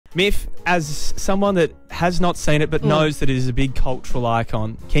Miff, as someone that has not seen it but knows that it is a big cultural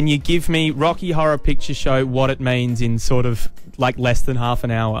icon, can you give me Rocky Horror Picture Show what it means in sort of like less than half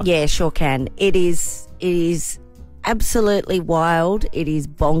an hour? Yeah, sure can. It is absolutely wild. It is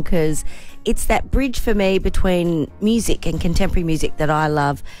bonkers. It's that bridge for me between music and contemporary music that I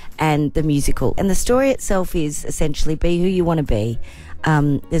love and the musical. And the story itself is essentially be who you want to be.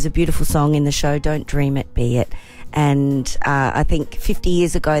 There's a beautiful song in the show, Don't Dream It, Be It. And I think 50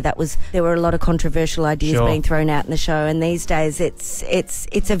 years ago there were a lot of controversial ideas being thrown out in the show, and these days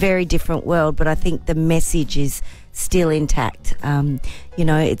it's a very different world, but I think the message is still intact.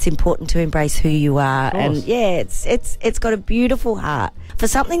 It's important to embrace who you are, and it's got a beautiful heart for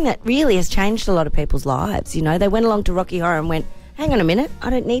something that really has changed a lot of people's lives. They went along to Rocky Horror and went, hang on a minute, I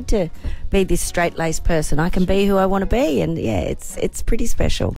don't need to be this straight-laced person. I can be who I want to be, and it's pretty special.